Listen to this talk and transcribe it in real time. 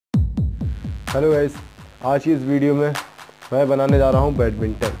Hello guys, आज की इस वीडियो में मैं बनाने जा रहा हूँ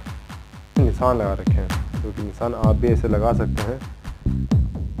बैडमिंटन। निशान लगा रखे हैं, क्योंकि निशान आप भी ऐसे लगा सकते हैं।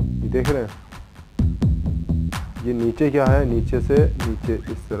 ये देख रहे हैं, ये नीचे क्या है, नीचे से नीचे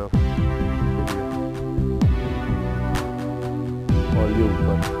इस तरफ और ये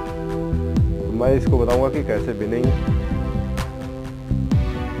ऊपर। तो मैं इसको बताऊंगा कि कैसे बिनेंगे।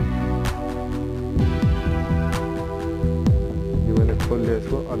 खोल लिया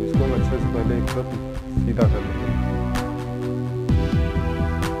इसको। अब इसको हम अच्छे से पहले एक तरफ सीधा कर लेंगे।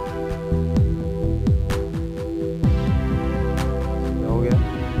 हो गया।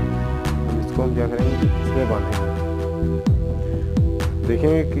 अब इसको हम क्या करेंगे कि इसमें बांधेंगे।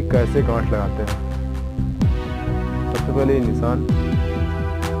 देखेंगे कि कैसे गांठ लगाते हैं। सबसे पहले ये निशान।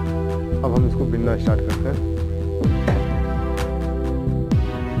 अब हम इसको बिनना स्टार्ट करते हैं।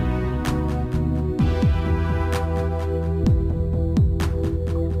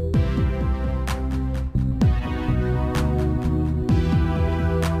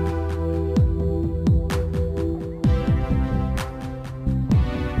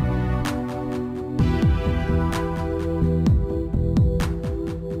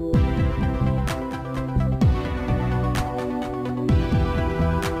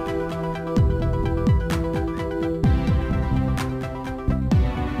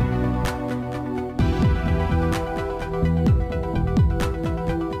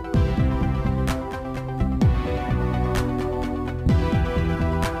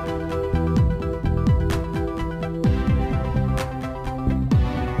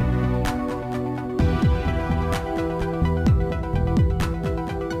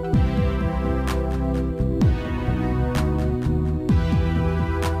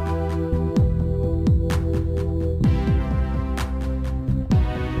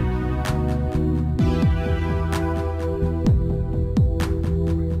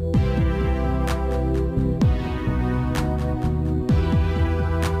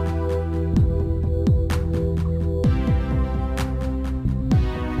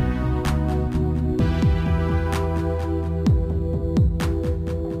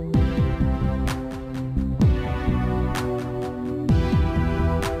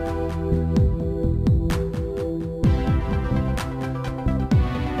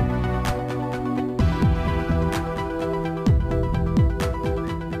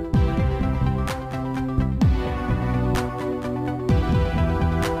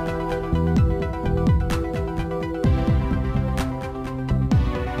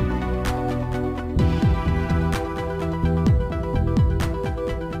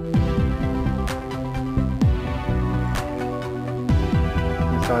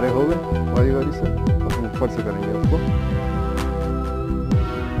 सारे हो गए बारी बारी से। अब ऊपर से करेंगे उसको।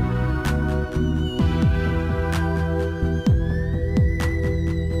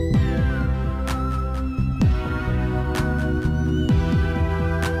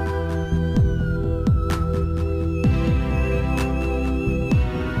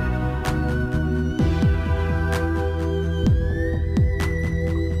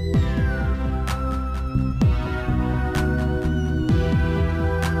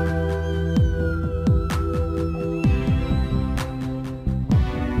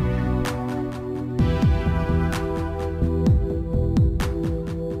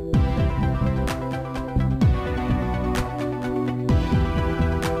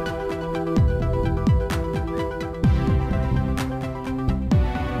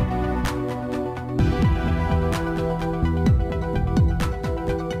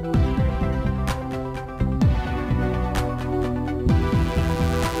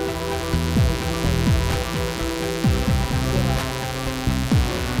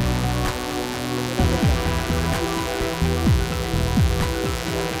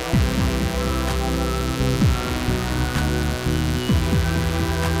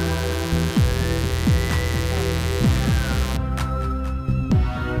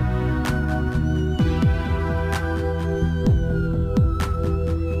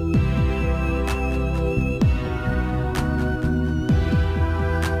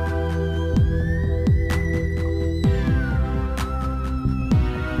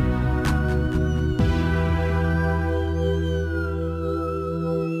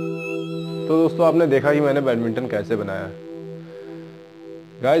 तो दोस्तों, आपने देखा कि मैंने बैडमिंटन कैसे बनाया है।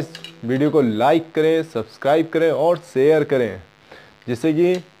 गाइस, वीडियो को लाइक करें, सब्सक्राइब करें और शेयर करें, जिससे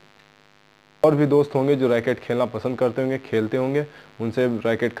कि और भी दोस्त होंगे जो रैकेट खेलना पसंद करते होंगे, खेलते होंगे, उनसे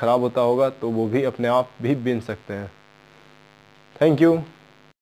रैकेट ख़राब होता होगा तो वो भी अपने आप भी बिन सकते हैं। Thank you.